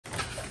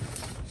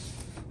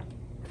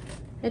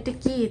এটা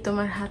কি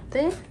তোমার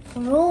হাতে?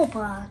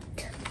 Robot.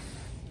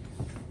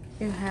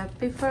 You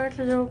happy for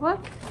the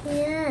robot?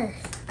 Yes,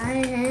 I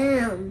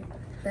am.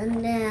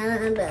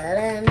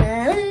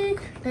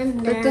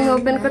 তো তুমি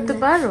ওপেন করতে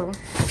পারো?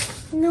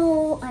 No,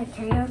 I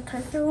can't.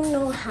 I don't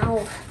know how.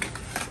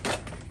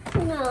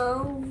 No.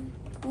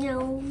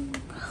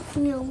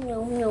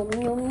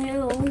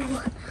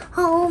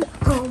 Home.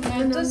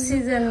 তো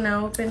সিজন না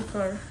ওপেন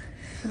কর।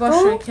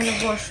 বসো এখানে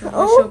বসো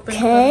ওপেন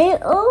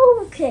করো।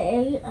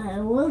 Okay, I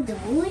will do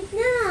it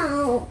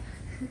now.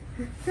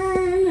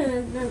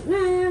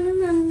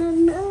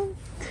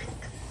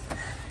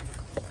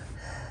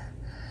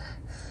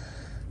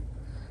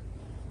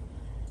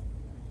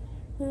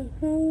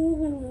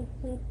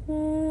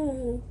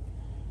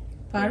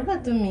 পারবা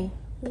তুমি?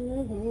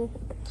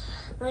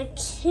 I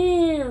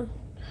can't.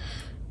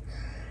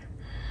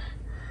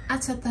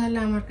 আচ্ছা তাহলে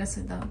আমার কাছে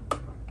দাও।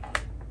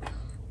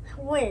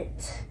 Wait,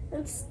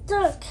 it's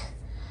stuck.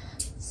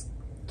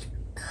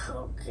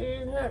 Okay,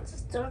 not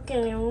stuck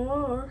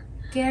anymore.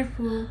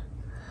 Careful.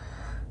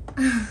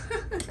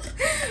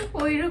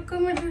 ওই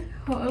রকমের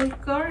হোল্ড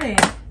করে।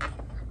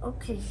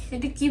 Okay.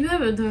 এটা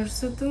কিভাবে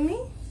ধরছো তুমি?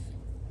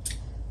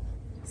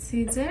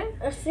 Scissor?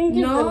 I think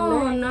it's No, a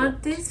magnet. not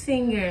this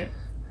finger.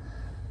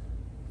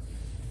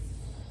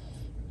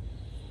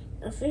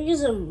 I think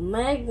it's a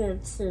magnet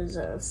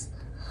scissors.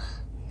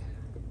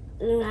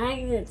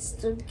 Magnets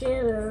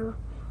together.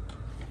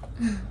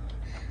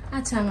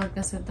 আচ্ছা আমার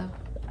কাছে দাও।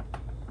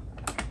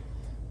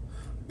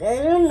 I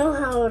don't know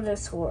how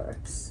this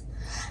works.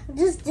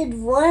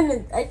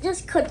 I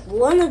just cut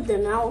one of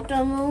them out,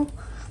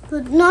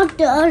 but not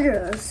the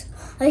others.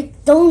 I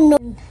don't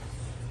know.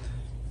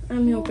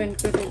 আমি open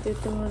করে দিই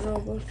তোমার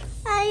robot.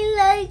 I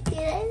like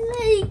it.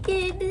 I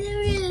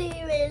really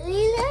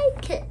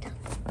like it.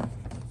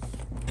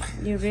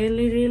 You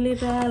really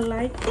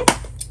like it?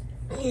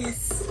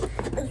 Yes.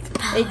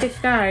 এইটা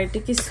কার? এটা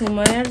কি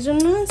সুমাইয়ার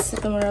জন্য আছে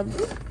তোমার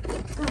আব্বু?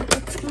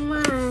 It's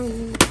mine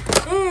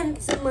and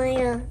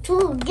Sumaya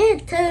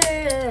together.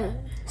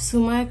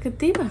 সুমাইয়াকে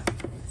দিবা?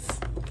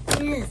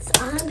 Yes,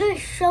 I'm gonna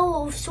show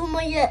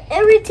Sumaya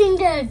everything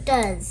that it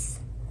does.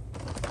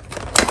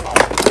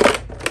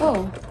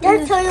 Oh,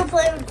 That's how you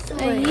play with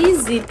Sumaya.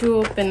 easy to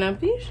open up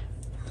here.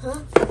 Huh?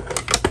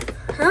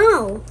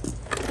 How?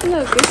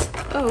 Look,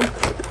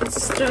 it's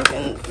stuck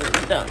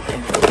down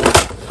there.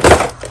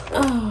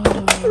 Oh,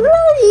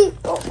 Really?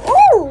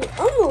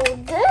 Oh,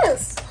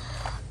 this.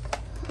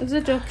 is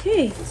it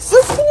okay?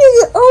 This thing is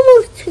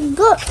almost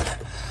got.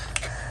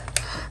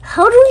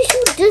 How do we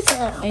shoot this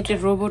out? এটা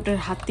রোবটের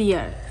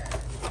হাতিয়ার।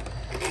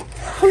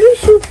 How do we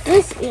shoot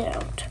this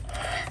out?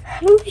 How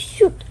do we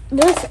shoot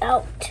this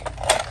out?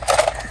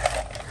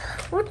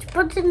 Which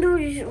button do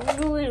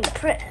we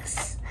press?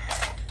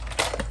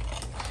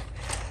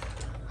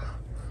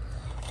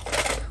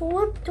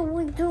 What do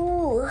we do?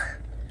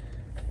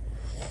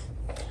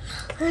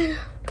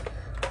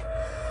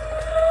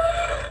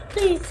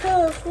 Please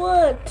tell us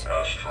what.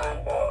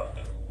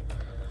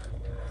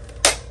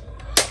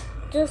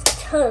 Just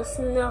tell us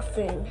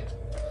nothing.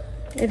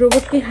 এই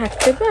robot কি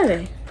হাঁটতে পারে?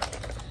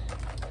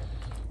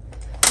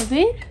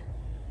 আবির?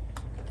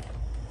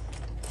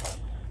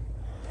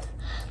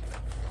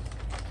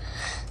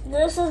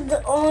 This is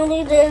the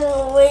only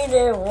way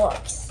that it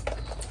works.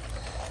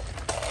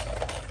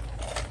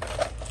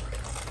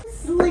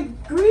 It's like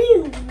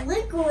green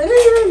liquid. I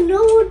don't even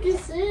know what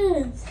this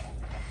is.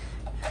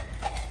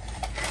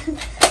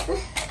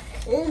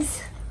 It's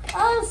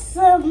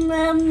awesome,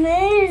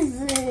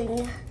 amazing.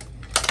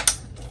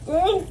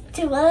 Thanks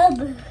to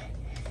Abba.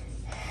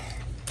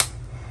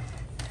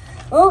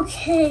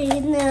 Okay,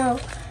 now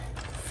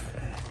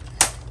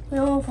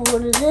for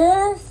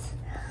this,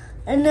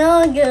 and now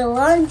I'm gonna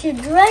launch it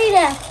right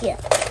at you.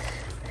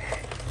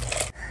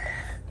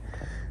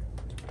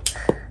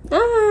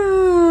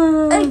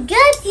 Ah. I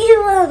got you,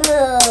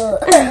 Abba.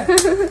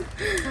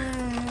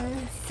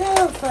 So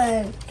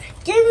fun.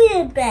 Give me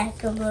it back,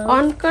 Abba.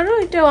 On করো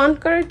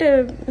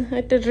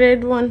এটা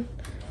red one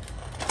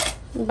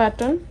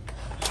button.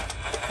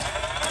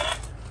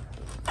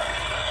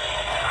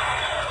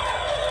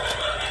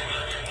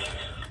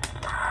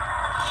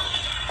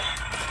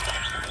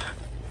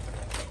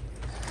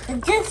 It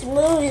just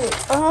moved his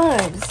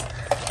arms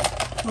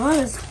on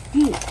his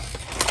feet.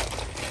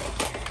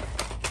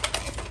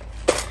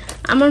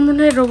 আমার মনে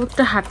হয়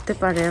রোবটটা হাঁটতে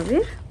পারে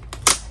আবির।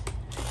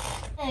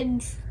 And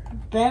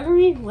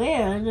battery?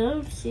 Where? I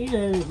don't see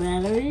the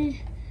battery.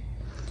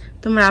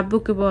 তোমার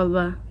আব্বুকে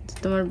বলবা যে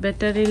তোমার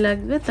ব্যাটারি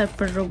লাগবে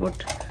তারপর রোবট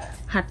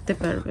হাঁটতে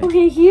পারবে।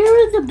 Okay, here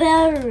is the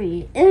battery.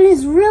 It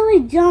is really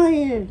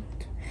giant.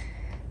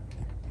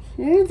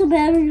 Here's the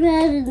battery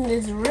pad and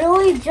it's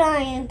really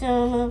giant,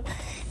 and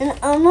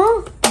Amma,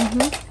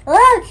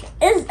 look,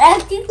 it's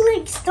acting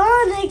like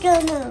Sonic,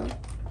 Amma.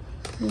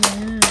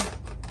 Yeah.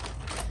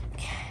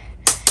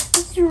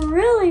 It's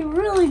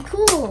really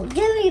cool.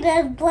 Give me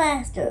that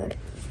blaster.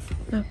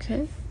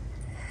 Okay.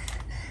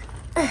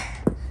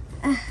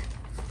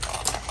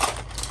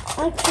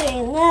 Okay,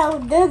 now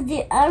does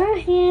the other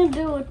hand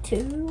do it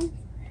too?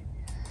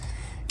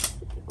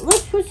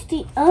 let's push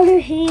the other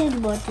hand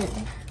button.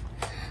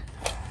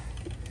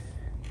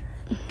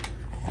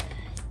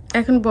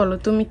 এখন বলো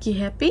তুমি কি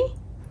happy?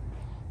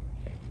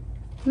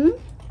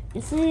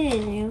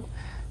 See,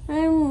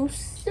 I'm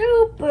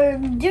super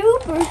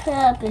duper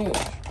happy.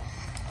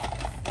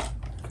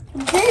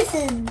 This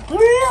is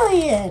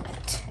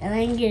brilliant. And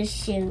I'm gonna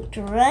shoot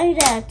right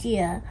at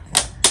you.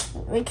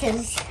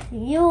 Because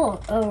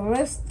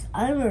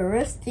I'm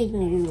arresting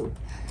you.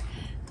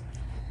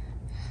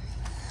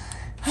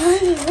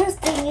 I'm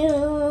arresting you.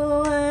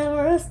 I'm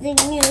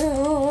arresting you.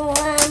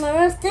 I'm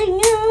arresting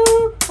you.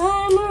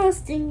 I'm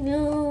arresting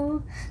you.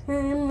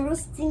 I'm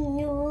arresting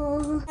you.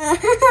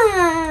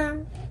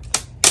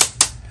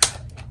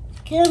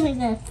 Give me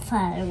that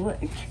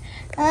firework.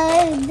 I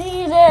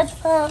need that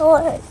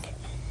firework.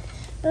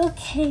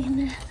 Okay,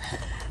 now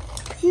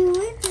you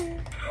winner.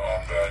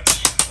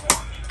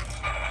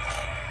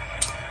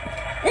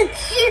 It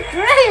shoots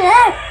right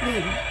at me.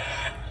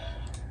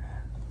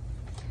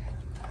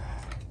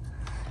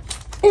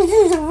 This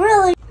is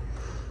really.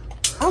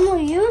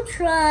 You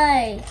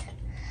try.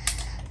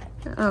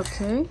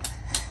 Okay.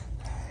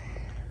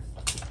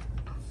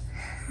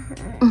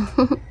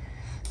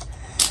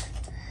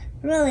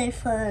 Really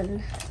fun.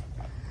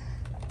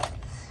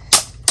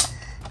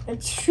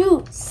 It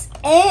shoots,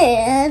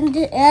 and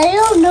I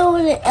don't know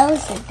what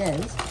else it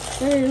does.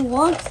 But it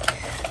walks,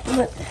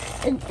 but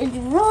it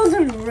rolls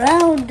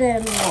around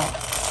and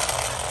walks.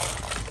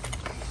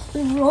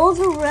 It rolls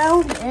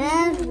around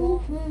and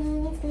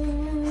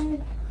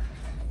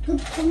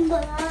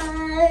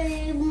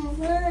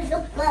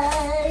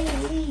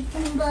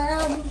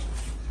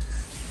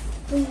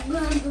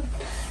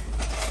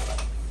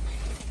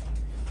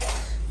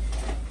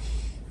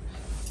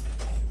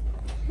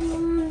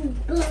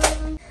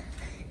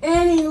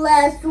Any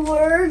last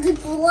words,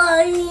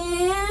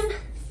 Brian?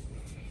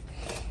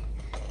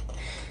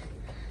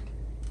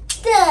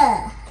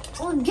 Duh.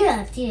 We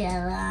got you,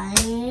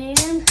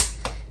 Lion.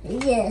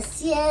 Yes,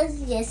 yes,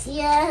 yes,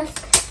 yes.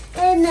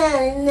 And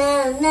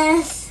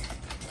now.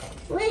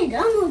 Wait,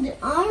 I'm with the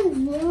arms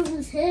move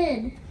his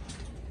head.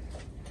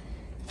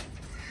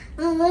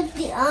 I'm let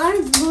the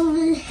arms move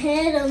his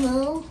head, I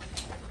know.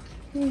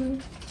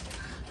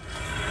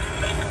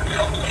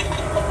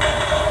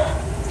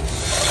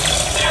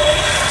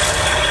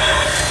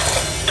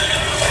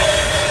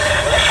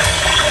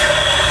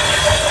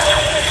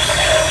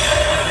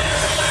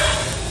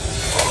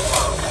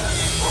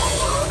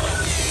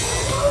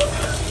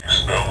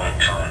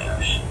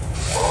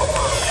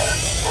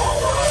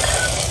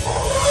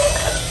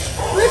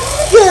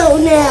 Go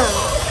now.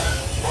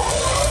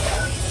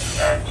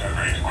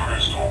 Activate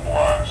crystal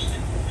blast.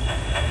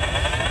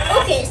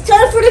 Okay, it's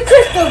time for the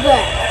crystal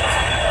blast.